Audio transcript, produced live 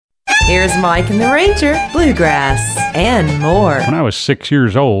Here's Mike and the Ranger, bluegrass, and more. When I was 6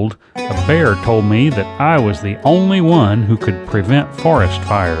 years old, a bear told me that I was the only one who could prevent forest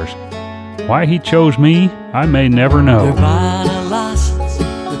fires. Why he chose me, I may never know. They're buying a license,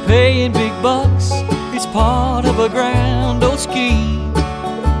 they're paying big bucks. It's part of a grand old scheme.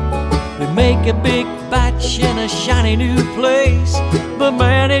 They make a big batch in a shiny new place, but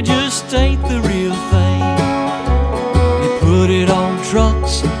man, it just ain't the real thing. They put it on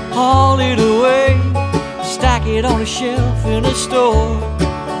trucks, haul it away, stack it on a shelf in a store.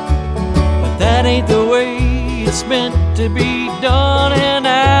 But that ain't the way it's meant to be done, and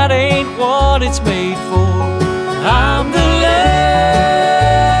that ain't what it's made for. I'm the last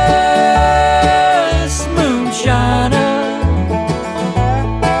moonshiner,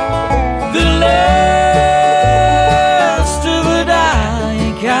 the last of a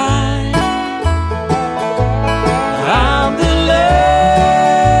dying kind. I'm the last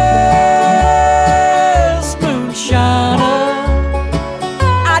moonshiner,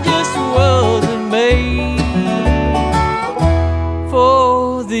 I just wasn't made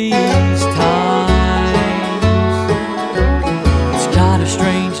for these times. It's got a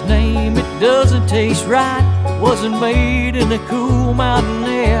strange name, it doesn't taste right. Wasn't made in the cool mountain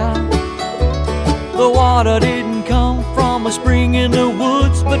air. The water didn't come from a spring in the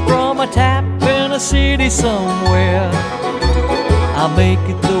woods, but from a tap in a city somewhere. I make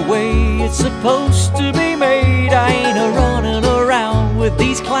it the way it's supposed to be made. I ain't a running around with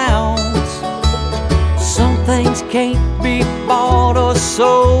these clowns. Some things can't be bought or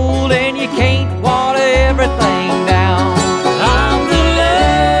sold, and you can't water everything down. I'm the last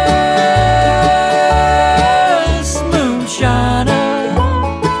moonshiner,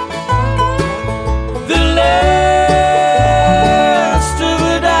 the last of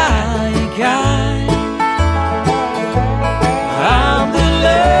a dying kind. I'm the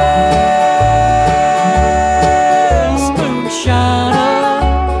last moonshiner,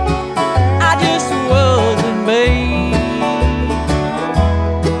 I just wasn't made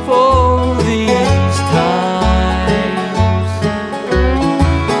for these times.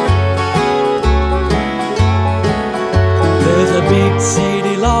 There's a big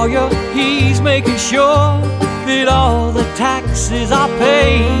city lawyer, he's making sure that all the taxes are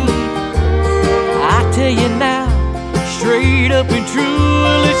paid. I tell you now, straight up and true,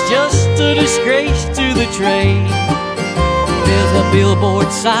 well, it's just a disgrace to the trade. There's a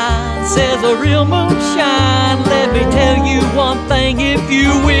billboard sign, says a real moonshine. Let me tell you one thing, if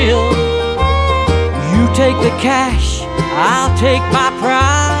you will. You take the cash, I'll take my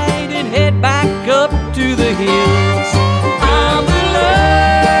pride, and head back up to the hills. I'm the last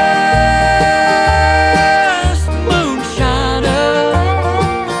moonshiner,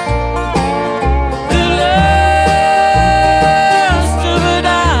 the last of a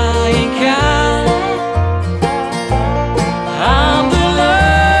dying kind. I'm the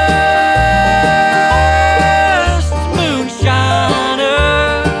last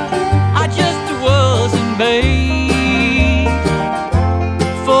moonshiner, I just wasn't made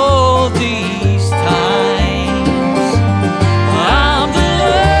for these times. I'm the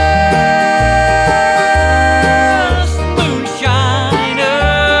last moonshiner,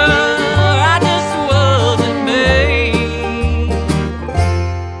 I just wasn't made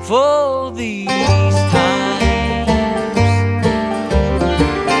for these times.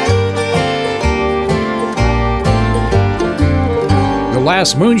 The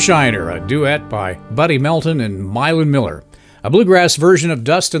Last Moonshiner, a duet by Buddy Melton and Mylon Miller. A bluegrass version of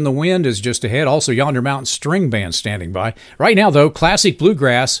Dust in the Wind is just ahead. Also, Yonder Mountain String Band standing by. Right now, though, classic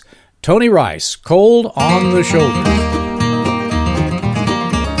bluegrass, Tony Rice, Cold on the Shoulder.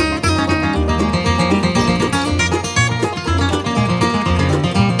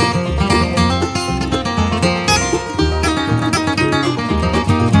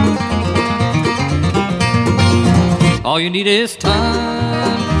 All you need is time.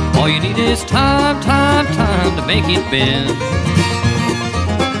 All you need is time to make it bend.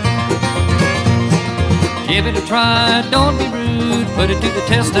 Give it a try, don't be rude. Put it to the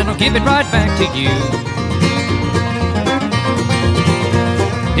test and I'll give it right back to you.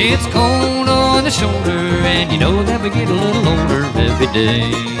 It's cold on the shoulder, and you know that we get a little older every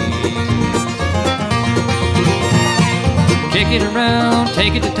day. Kick it around,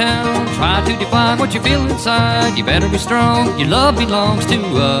 take it to town, try to define what you feel inside. You better be strong, your love belongs to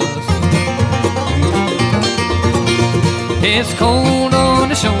us. It's cold on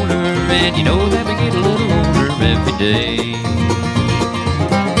the shoulder, and you know that we get a little older every day.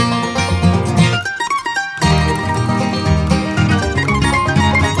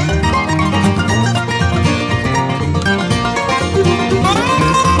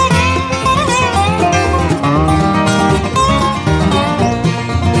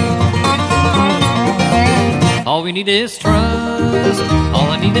 you need is trust.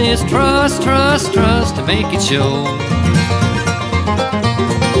 All I need is trust, trust, trust to make it show.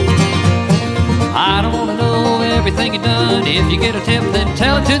 I don't wanna know everything you done. If you get a tip, then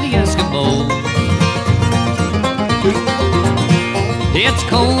tell it to the Eskimo. It's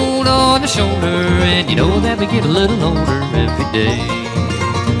cold on the shoulder, and you know that we get a little older every day.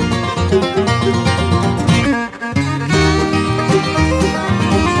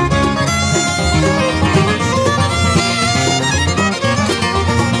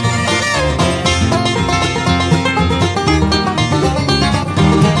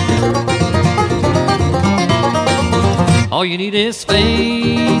 All you need is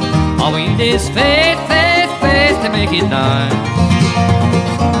faith. All we need is faith, faith, faith to make it nice.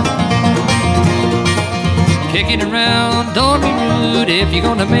 Kicking around, don't be rude. If you're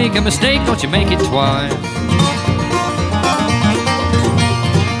gonna make a mistake, don't you make it twice.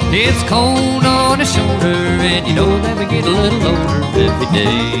 It's cold on the shoulder, and you know that we get a little older every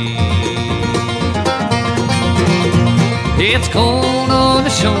day. It's cold on the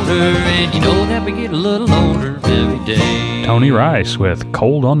shoulder, and you know that we get a little older every day. Tony Rice with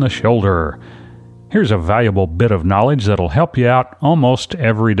Cold on the Shoulder. Here's a valuable bit of knowledge that'll help you out almost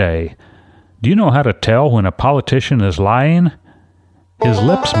every day. Do you know how to tell when a politician is lying? His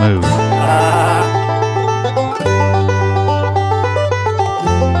lips move.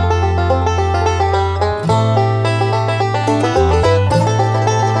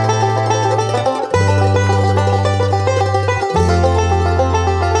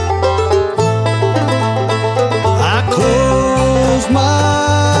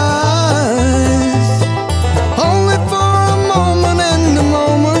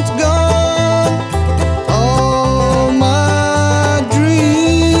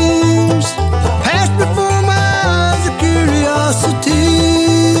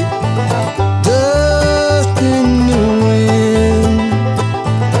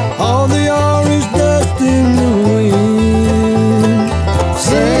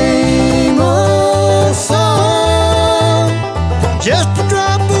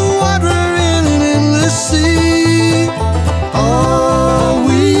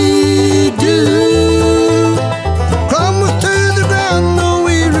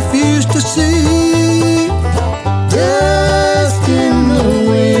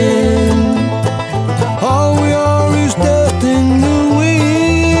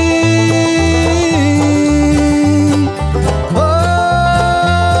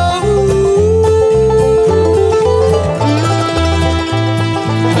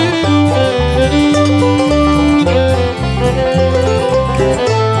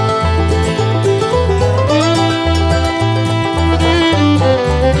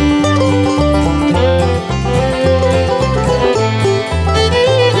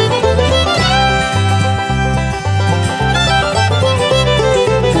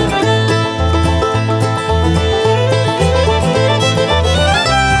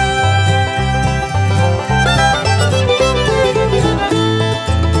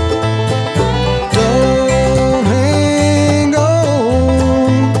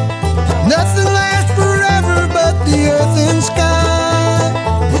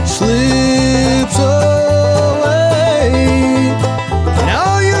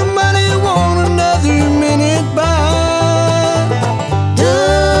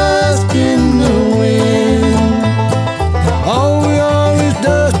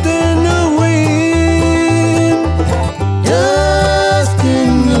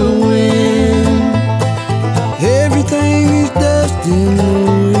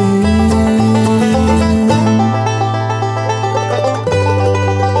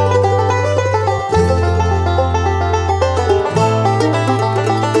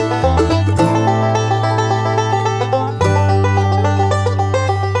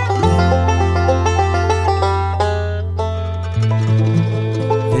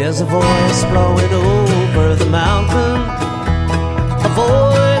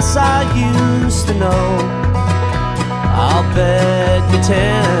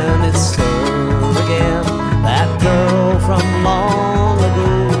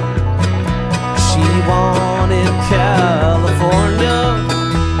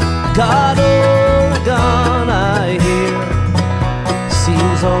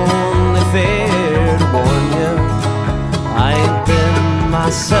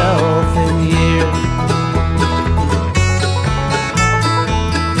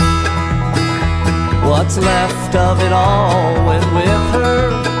 What's left of it all went with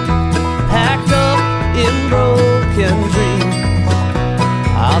her, packed up in broken dreams.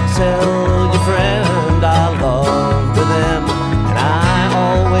 I'll tell you, friend, I loved them, and I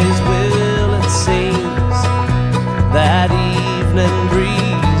always will, it seems.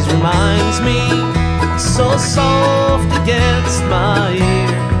 soft against my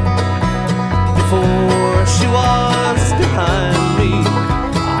ear. Before she was behind me,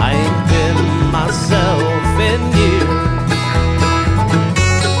 I ain't been myself in years.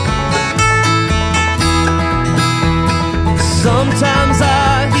 Sometimes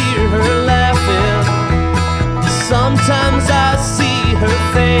I hear her laughing, sometimes I see her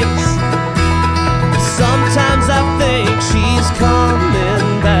face, sometimes I think she's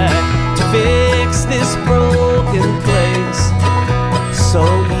coming back to fix this broken place. So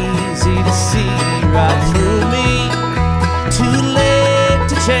easy to see right through me, too late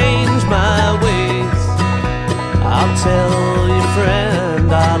to change my ways. I'll tell you,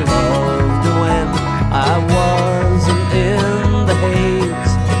 friend, I loved her when I wasn't in the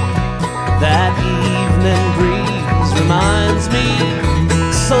haze. That evening breeze reminds me,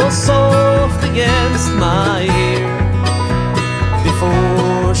 so soft against my ear.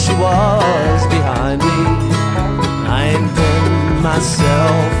 Before she was behind me, I ain't been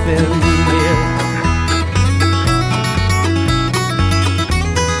myself in here.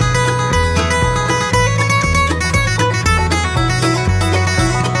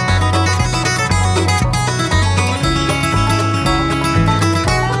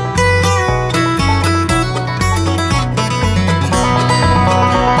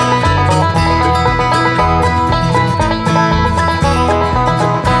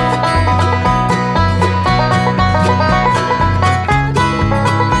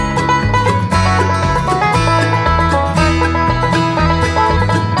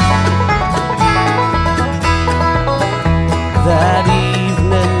 That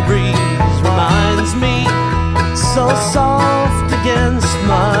evening breeze reminds me, so soft against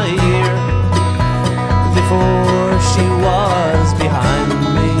my ear. Before she was behind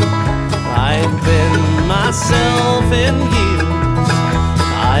me, I'd been myself in years.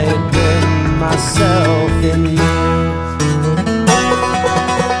 I'd been myself in years.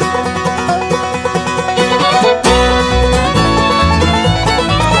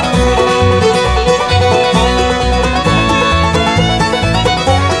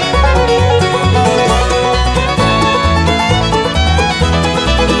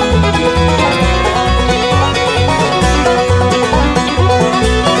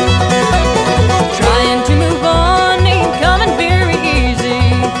 Trying to move on ain't coming very easy.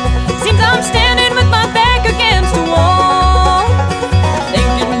 Seems I'm standing with my back against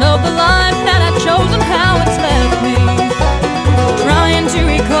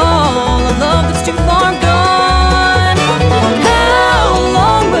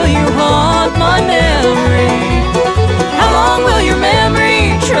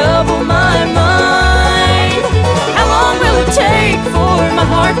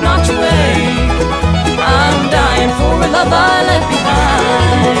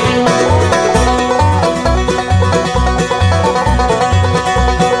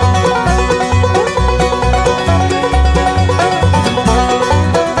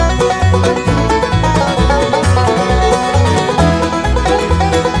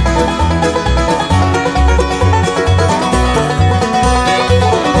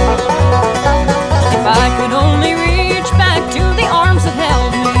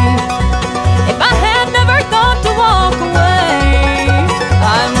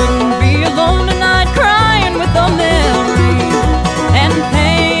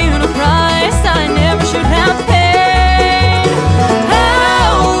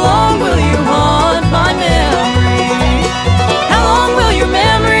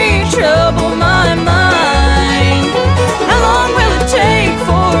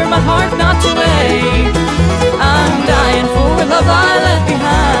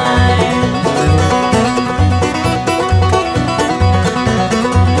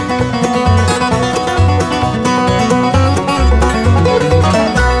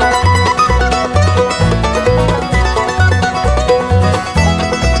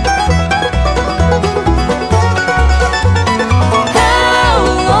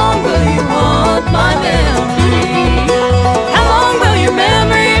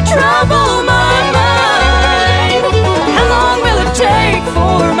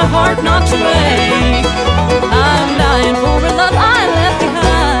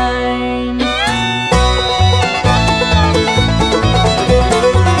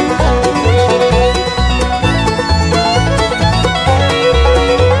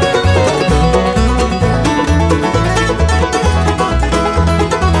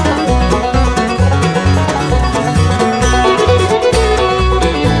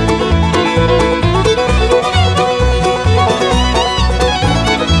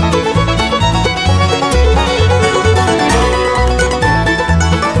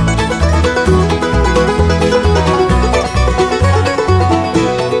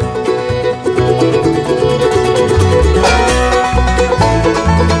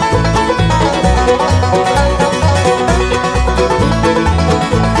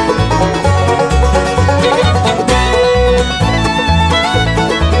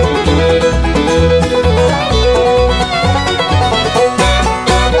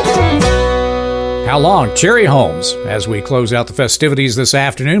how long? Cherry Holmes, as we close out the festivities this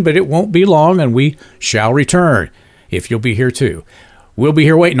afternoon, but it won't be long, and we shall return, if you'll be here too. We'll be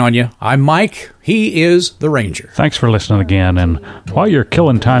here waiting on you. I'm Mike. He is the Ranger. Thanks for listening again, and while you're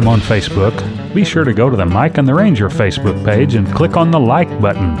killing time on Facebook, be sure to go to the Mike and the Ranger Facebook page and click on the like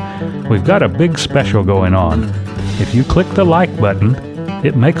button. We've got a big special going on. If you click the like button,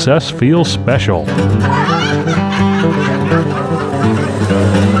 it makes us feel special.